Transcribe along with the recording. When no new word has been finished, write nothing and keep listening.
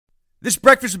This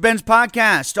Breakfast with Ben's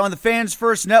podcast on the Fans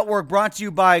First Network, brought to you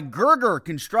by Gerger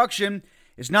Construction.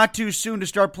 It's not too soon to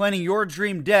start planning your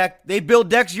dream deck. They build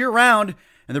decks year-round,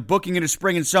 and they're booking into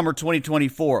spring and summer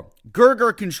 2024.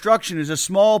 Gerger Construction is a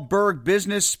small burg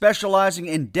business specializing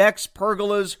in decks,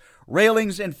 pergolas,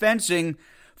 railings, and fencing.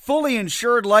 Fully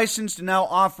insured, licensed, and now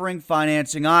offering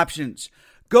financing options.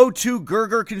 Go to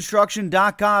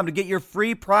GergerConstruction.com to get your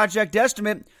free project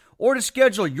estimate or to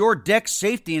schedule your deck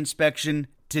safety inspection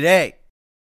today.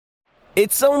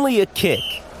 It's only a kick,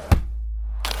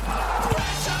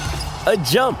 a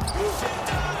jump,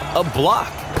 a block.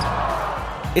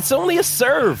 It's only a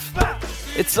serve.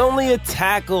 It's only a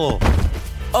tackle,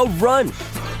 a run.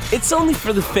 It's only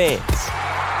for the fans.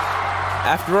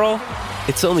 After all,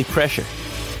 it's only pressure.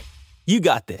 You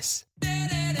got this.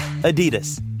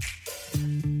 Adidas.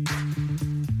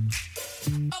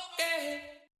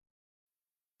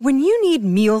 When you need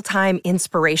mealtime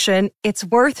inspiration, it's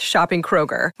worth shopping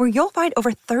Kroger, where you'll find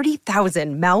over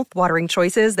 30,000 mouth-watering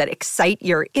choices that excite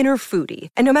your inner foodie.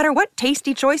 And no matter what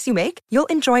tasty choice you make, you'll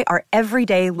enjoy our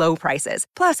everyday low prices,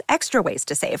 plus extra ways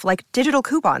to save, like digital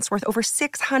coupons worth over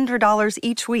 $600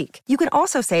 each week. You can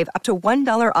also save up to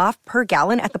 $1 off per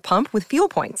gallon at the pump with fuel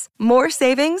points. More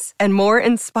savings and more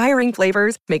inspiring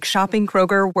flavors make shopping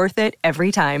Kroger worth it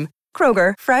every time.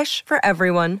 Kroger, fresh for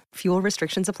everyone. Fuel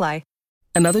restrictions apply.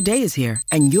 Another day is here,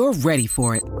 and you're ready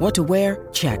for it. What to wear?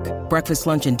 Check. Breakfast,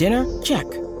 lunch, and dinner? Check.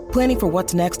 Planning for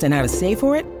what's next and how to save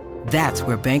for it? That's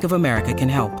where Bank of America can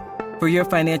help. For your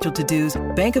financial to-dos,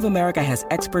 Bank of America has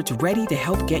experts ready to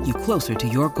help get you closer to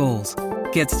your goals.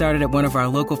 Get started at one of our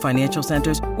local financial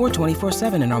centers or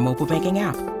 24/7 in our mobile banking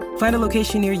app. Find a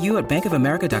location near you at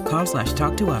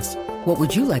bankofamerica.com/talktous. What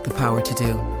would you like the power to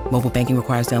do? Mobile banking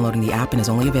requires downloading the app and is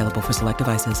only available for select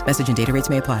devices. Message and data rates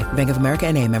may apply. Bank of America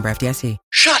N.A., member FDIC.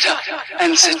 Shut up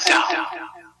and sit down.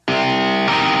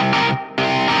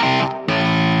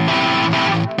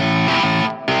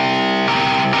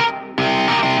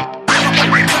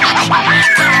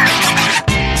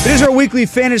 It is our weekly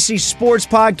fantasy sports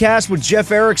podcast with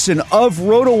Jeff Erickson of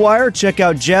RotoWire. Check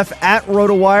out Jeff at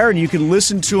RotoWire, and you can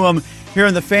listen to him here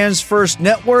on the Fans First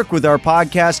Network with our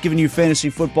podcast, giving you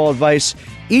fantasy football advice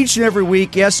each and every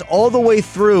week. Yes, all the way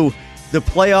through the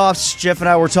playoffs. Jeff and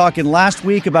I were talking last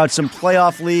week about some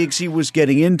playoff leagues he was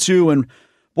getting into. And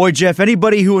boy, Jeff,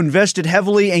 anybody who invested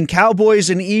heavily in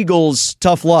Cowboys and Eagles,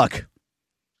 tough luck.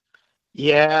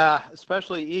 Yeah,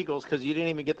 especially Eagles, because you didn't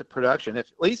even get the production. At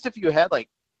least if you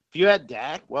had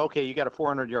Dak, well, okay, you got a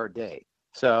 400-yard day.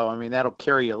 So, I mean, that'll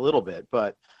carry you a little bit.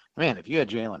 But, man, if you had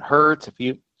Jalen Hurts,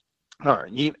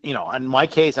 in my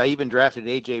case, I even drafted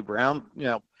A.J. Brown,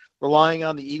 relying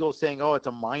on the Eagles saying, oh, it's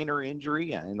a minor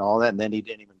injury and all that, and then he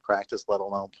didn't even practice, let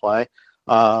alone play.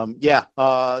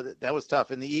 That was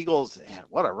tough. And the Eagles, man,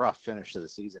 what a rough finish to the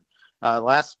season.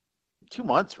 Last 2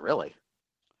 months, really.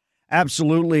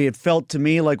 Absolutely. It felt to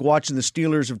me like watching the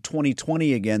Steelers of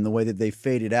 2020 again, the way that they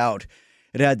faded out.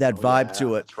 It had that vibe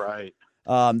to it. That's right.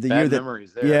 The year that,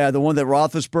 memories there. Yeah, the one that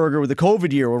Roethlisberger, with the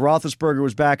COVID year, where Roethlisberger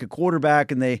was back at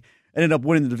quarterback and they ended up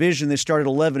winning the division. They started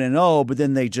 11-0, but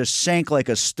then they just sank like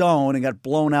a stone and got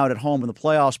blown out at home in the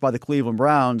playoffs by the Cleveland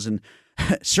Browns. And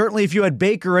certainly if you had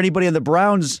Baker or anybody on the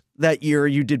Browns that year,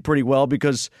 you did pretty well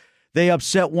because they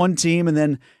upset one team and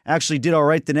then actually did all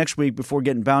right the next week before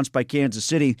getting bounced by Kansas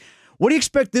City. What do you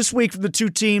expect this week from the two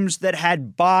teams that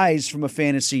had buys from a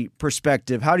fantasy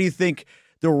perspective? How do you think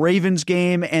the Ravens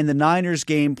game and the Niners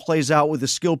game plays out with the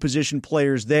skill position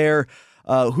players there?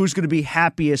 Who's going to be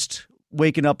happiest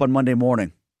waking up on Monday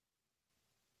morning?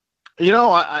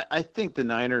 I think the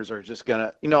Niners are just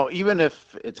going to, even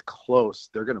if it's close,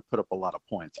 they're going to put up a lot of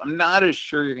points. I'm not as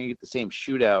sure you're going to get the same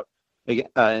shootout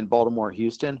in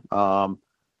Baltimore-Houston.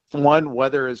 One,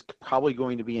 weather is probably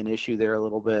going to be an issue there a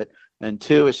little bit. And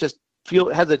two, it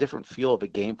has a different feel of a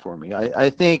game for me. I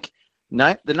think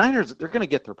the Niners, they're going to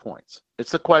get their points.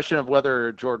 It's a question of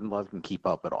whether Jordan Love can keep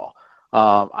up at all.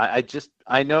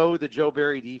 I know the Joe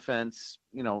Barry defense,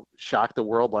 shocked the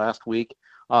world last week.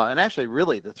 And actually,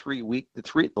 really,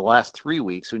 the last 3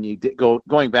 weeks, when you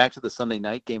going back to the Sunday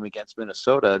night game against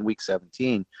Minnesota in Week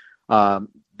 17,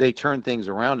 they turned things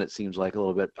around. It seems like a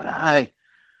little bit, but I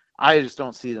just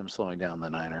don't see them slowing down the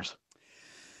Niners.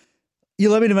 You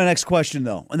led me to my next question,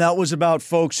 though, and that was about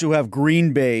folks who have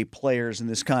Green Bay players in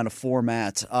this kind of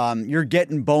format. You're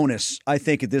getting bonus, I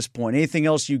think, at this point. Anything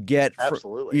else you get,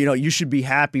 absolutely, you should be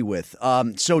happy with.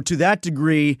 So to that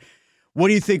degree, what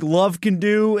do you think Love can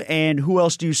do, and who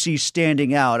else do you see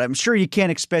standing out? I'm sure you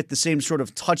can't expect the same sort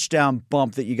of touchdown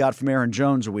bump that you got from Aaron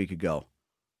Jones a week ago.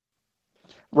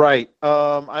 Right.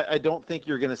 I don't think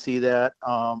you're going to see that.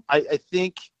 I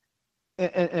think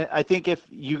and I think if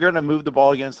you're going to move the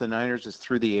ball against the Niners, it's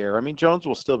through the air. I mean, Jones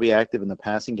will still be active in the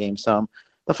passing game some.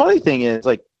 The funny thing is,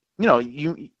 like,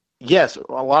 yes,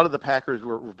 a lot of the Packers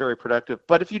were very productive,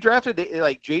 but if you drafted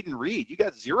like Jaden Reed, you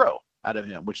got 0 out of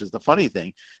him, which is the funny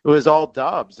thing. It was all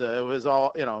Dobbs. It was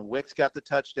all, Wicks got the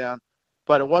touchdown,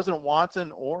 but it wasn't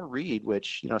Watson or Reed,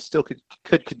 which, still could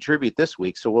contribute this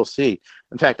week. So we'll see.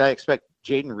 In fact, I expect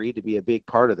Jaden Reed to be a big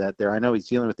part of that there. I know he's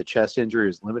dealing with the chest injury. He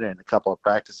was limited in a couple of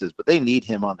practices, but they need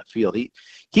him on the field.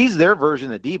 He's their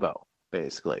version of Debo,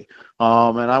 basically.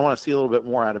 And I want to see a little bit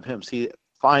more out of him. See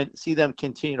them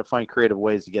continue to find creative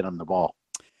ways to get him the ball.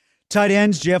 Tight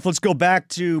ends, Jeff, let's go back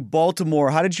to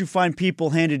Baltimore. How did you find people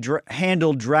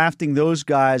handled drafting those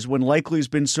guys when Likely's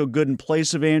been so good in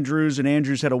place of Andrews, and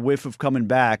Andrews had a whiff of coming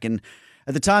back? And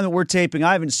at the time that we're taping,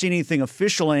 I haven't seen anything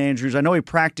official on Andrews. I know he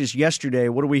practiced yesterday.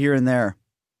 What are we hearing there?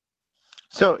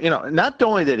 So, not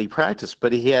only did he practice,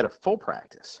 but he had a full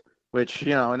practice, which,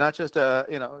 not just,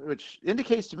 which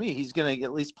indicates to me he's going to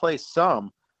at least play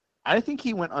some. I think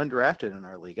he went undrafted in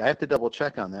our league. I have to double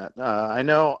check on that. I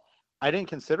know I didn't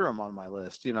consider him on my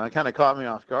list. It kind of caught me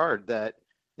off guard that,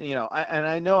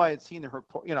 I know I had seen the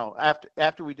report,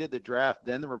 after we did the draft,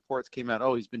 then the reports came out,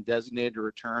 oh, he's been designated to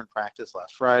return practice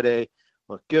last Friday,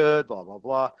 looked good, blah, blah,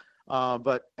 blah.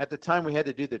 But at the time we had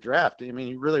to do the draft, he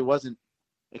really wasn't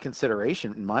a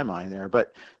consideration in my mind there.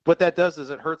 But what that does is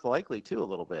it hurts Likely too a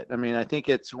little bit. I think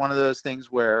it's one of those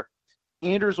things where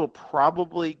Andrews will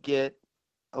probably get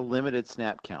a limited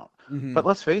snap count. Mm-hmm. But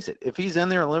let's face it, if he's in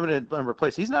there limited and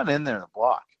replaced, he's not in there in the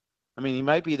block. He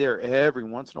might be there every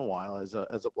once in a while as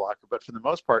a blocker, but for the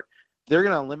most part, they're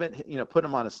going to limit, put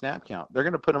him on a snap count. They're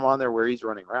going to put him on there where he's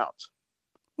running routes.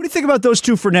 What do you think about those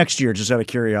two for next year, just out of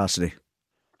curiosity?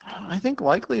 I think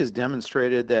Likely has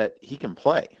demonstrated that he can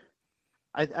play.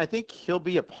 I think he'll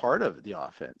be a part of the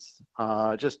offense.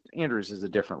 Just Andrews is a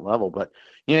different level, but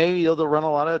they'll run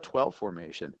a lot of 12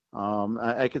 formation.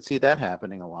 I could see that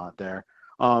happening a lot there.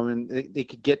 And they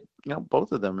could get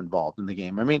both of them involved in the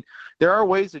game. There are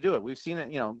ways to do it. We've seen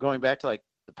it, going back to like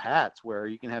the Pats, where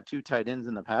you can have 2 tight ends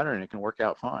in the pattern and it can work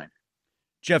out fine.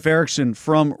 Jeff Erickson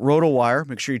from RotoWire.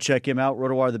 Make sure you check him out.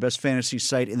 RotoWire, the best fantasy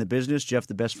site in the business. Jeff,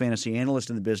 the best fantasy analyst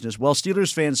in the business. Well,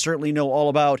 Steelers fans certainly know all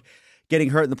about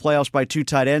getting hurt in the playoffs by 2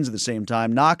 tight ends at the same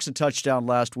time. Knox a touchdown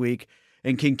last week,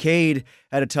 and Kincaid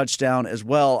had a touchdown as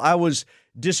well. I was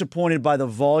disappointed by the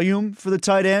volume for the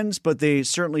tight ends, but they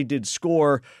certainly did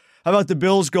score. How about the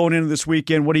Bills going into this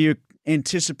weekend? What are you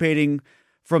anticipating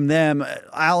from them?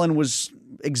 Allen was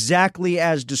exactly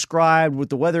as described with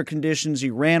the weather conditions. He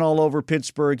ran all over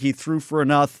Pittsburgh. He threw for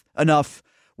enough.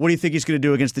 What do you think he's going to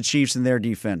do against the Chiefs and their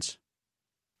defense?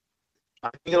 I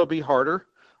think it'll be harder.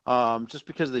 Just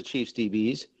because of the Chiefs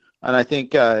DBs. And I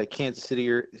think Kansas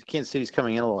City's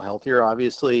coming in a little healthier.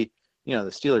 Obviously, the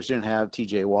Steelers didn't have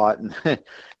TJ Watt, and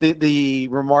the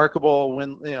remarkable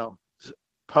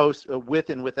post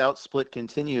with and without split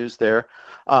continues there.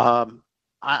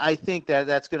 I think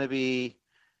that's going to be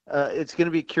it's going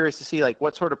to be curious to see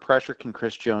what sort of pressure can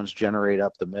Chris Jones generate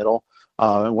up the middle,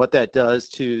 and what that does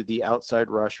to the outside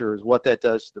rushers, what that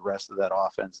does to the rest of that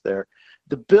offense there.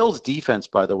 The Bills' defense,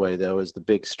 by the way, though, is the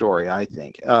big story, I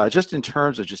think, just in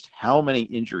terms of just how many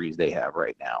injuries they have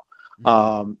right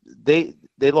now. They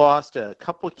lost a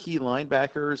couple of key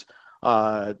linebackers.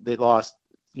 They lost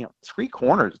 3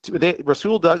 corners.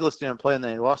 Rasul Douglas didn't play, and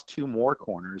they lost 2 more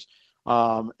corners.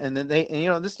 And then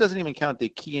this doesn't even count the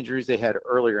key injuries they had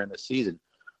earlier in the season.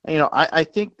 I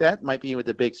think that might be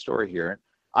the big story here.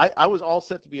 I was all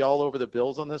set to be all over the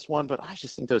Bills on this one, but I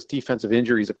just think those defensive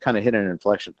injuries have kind of hit an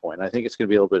inflection point. I think it's going to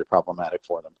be a little bit problematic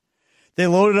for them. They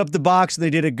loaded up the box, and they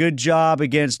did a good job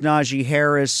against Najee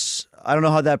Harris. I don't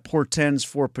know how that portends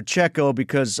for Pacheco,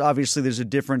 because obviously there's a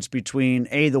difference between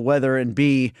A, the weather, and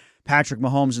B, Patrick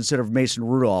Mahomes instead of Mason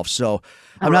Rudolph. So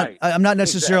I'm not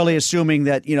necessarily assuming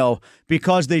that,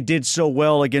 because they did so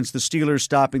well against the Steelers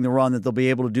stopping the run, that they'll be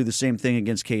able to do the same thing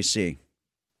against KC.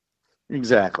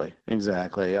 Exactly.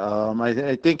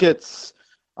 I think it's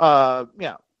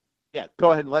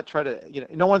go ahead and try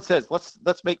to no one says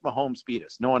let's make Mahomes beat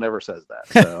us. No one ever says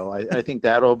that. So I think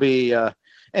that'll be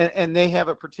and they have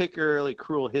a particularly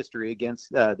cruel history against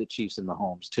the Chiefs and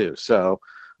Mahomes too. So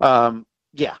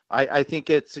I think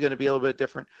it's going to be a little bit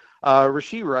different.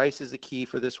 Rashee Rice is the key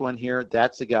for this one here.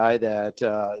 That's the guy that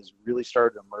has really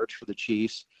started to emerge for the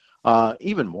Chiefs,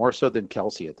 even more so than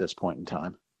Kelsey at this point in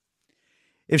time.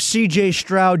 If C.J.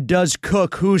 Stroud does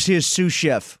cook, who's his sous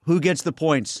chef? Who gets the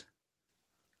points?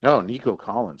 Oh, Nico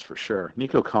Collins for sure.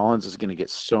 Nico Collins is going to get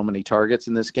so many targets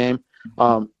in this game.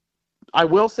 I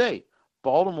will say,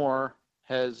 Baltimore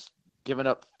has given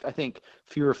up, I think,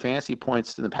 fewer fantasy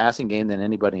points in the passing game than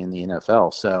anybody in the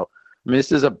NFL. So, I mean,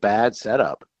 this is a bad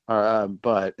setup.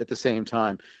 But at the same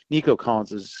time, Nico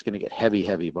Collins is going to get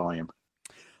heavy volume.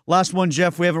 Last one,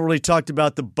 Jeff. We haven't really talked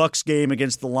about the Bucs game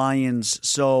against the Lions.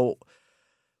 So,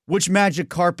 which magic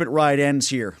carpet ride ends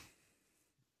here?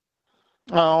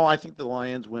 Oh, I think the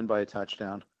Lions win by a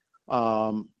touchdown.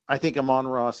 I think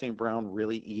Amon-Ra St. Brown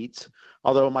really eats.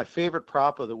 Although my favorite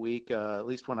prop of the week, at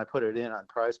least when I put it in on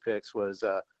Prize Picks, was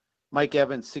Mike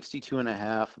Evans,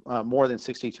 62.5, more than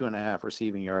 62.5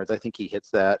 receiving yards. I think he hits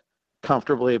that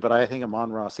comfortably, but I think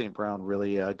Amon-Ra St. Brown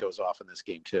really goes off in this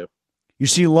game too. You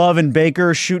see Love and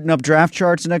Baker shooting up draft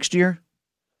charts next year?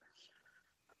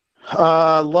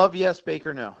 Love, yes.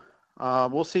 Baker, no.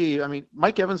 We'll see. I mean,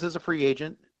 Mike Evans is a free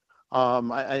agent.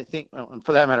 I think, and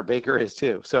for that matter, Baker is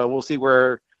too. So we'll see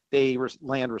where they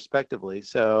land respectively.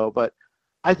 So, but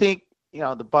I think, the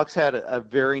Bucs had a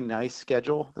very nice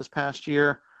schedule this past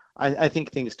year. I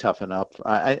think things toughen up.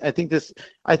 I think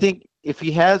if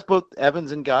he has both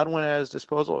Evans and Godwin at his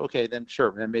disposal, okay, then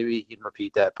sure, then maybe he can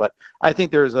repeat that. But I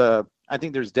think there's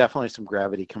definitely some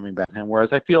gravity coming back to him, whereas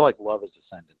I feel like Love is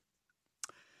ascendant.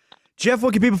 Jeff,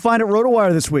 what can people find at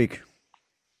RotoWire this week?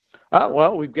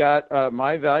 Well, we've got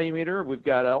my value meter. We've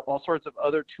got all sorts of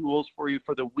other tools for you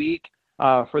for the week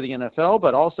for the NFL,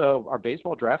 but also our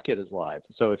baseball draft kit is live.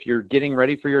 So if you're getting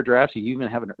ready for your draft, you even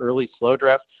have an early slow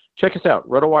draft, check us out,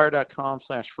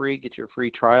 rotowire.com/free. Get your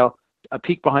free trial, a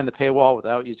peek behind the paywall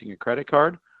without using your credit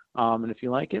card. And if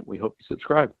you like it, we hope you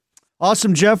subscribe.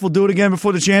 Awesome, Jeff. We'll do it again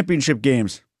before the championship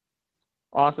games.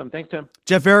 Awesome. Thanks, Tim.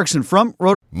 Jeff Erickson from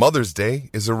Mother's Day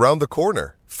is around the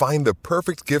corner. Find the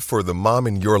perfect gift for the mom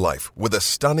in your life with a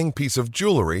stunning piece of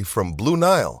jewelry from Blue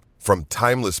Nile. From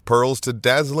timeless pearls to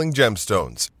dazzling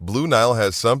gemstones, Blue Nile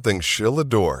has something she'll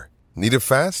adore. Need it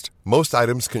fast? Most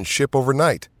items can ship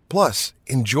overnight. Plus,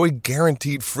 enjoy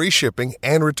guaranteed free shipping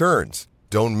and returns.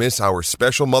 Don't miss our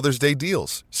special Mother's Day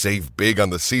deals. Save big on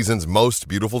the season's most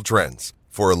beautiful trends.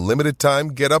 For a limited time,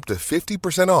 get up to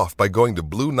 50% off by going to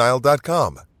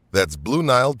BlueNile.com. That's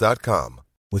BlueNile.com.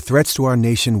 With threats to our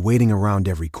nation waiting around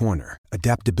every corner,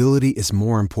 adaptability is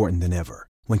more important than ever.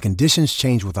 When conditions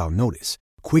change without notice,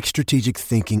 quick strategic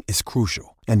thinking is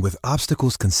crucial. And with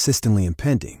obstacles consistently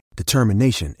impending,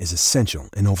 determination is essential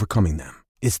in overcoming them.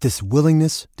 It's this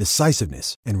willingness,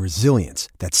 decisiveness, and resilience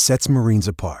that sets Marines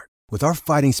apart. With our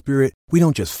fighting spirit, we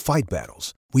don't just fight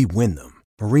battles, we win them.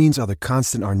 Marines are the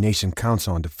constant our nation counts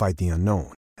on to fight the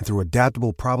unknown. And through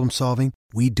adaptable problem solving,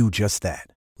 we do just that.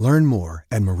 Learn more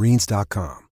at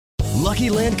Marines.com. Lucky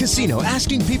Land Casino,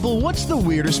 asking people, what's the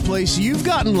weirdest place you've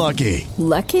gotten lucky?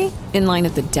 Lucky? In line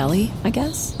at the deli, I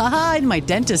guess? Aha, in my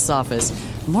dentist's office.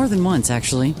 More than once,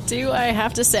 actually. Do I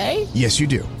have to say? Yes, you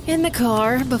do. In the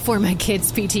car before my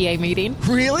kids' PTA meeting.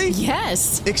 Really?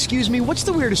 Yes. Excuse me, what's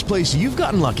the weirdest place you've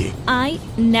gotten lucky? I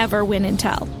never win and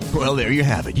tell. Well, there you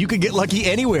have it. You can get lucky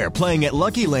anywhere, playing at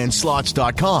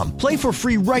LuckyLandSlots.com. Play for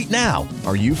free right now.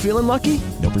 Are you feeling lucky?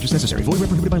 No purchase necessary. Void where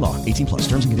prohibited by law. 18+.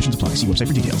 Terms and conditions apply. See website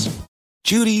for details.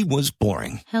 Judy was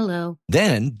boring. Hello.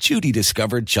 Then Judy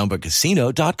discovered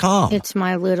ChumbaCasino.com. It's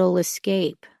my little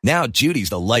escape. Now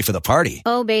Judy's the life of the party.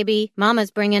 Oh, baby,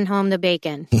 mama's bringing home the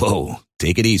bacon. Whoa,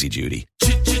 take it easy, Judy.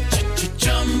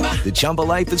 The Chumba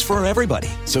life is for everybody.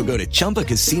 So go to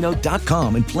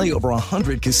ChumbaCasino.com and play over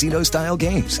 100 casino-style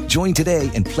games. Join today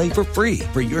and play for free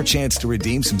for your chance to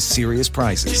redeem some serious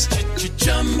prizes.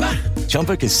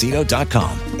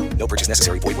 ChumbaCasino.com. No purchase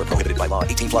necessary. Void where prohibited by law.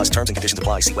 18+. Terms and conditions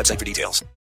apply. See website for details.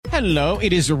 Hello,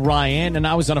 it is Ryan, and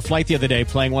I was on a flight the other day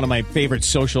playing one of my favorite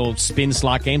social spin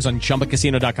slot games on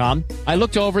ChumbaCasino.com. I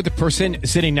looked over the person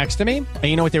sitting next to me, and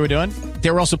you know what they were doing? They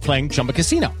were also playing Chumba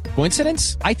Casino.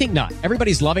 Coincidence? I think not.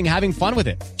 Everybody's loving having fun with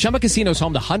it. Chumba Casino is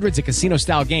home to hundreds of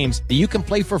casino-style games that you can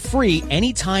play for free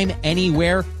anytime,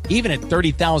 anywhere, even at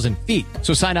 30,000 feet.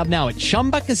 So sign up now at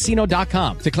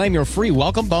ChumbaCasino.com to claim your free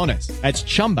welcome bonus. That's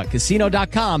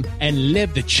ChumbaCasino.com and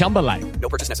live the Chumba life. No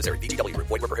purchase necessary. VGW.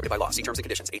 Void where prohibited by law. See terms and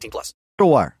conditions. 18+.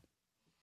 RotoWire.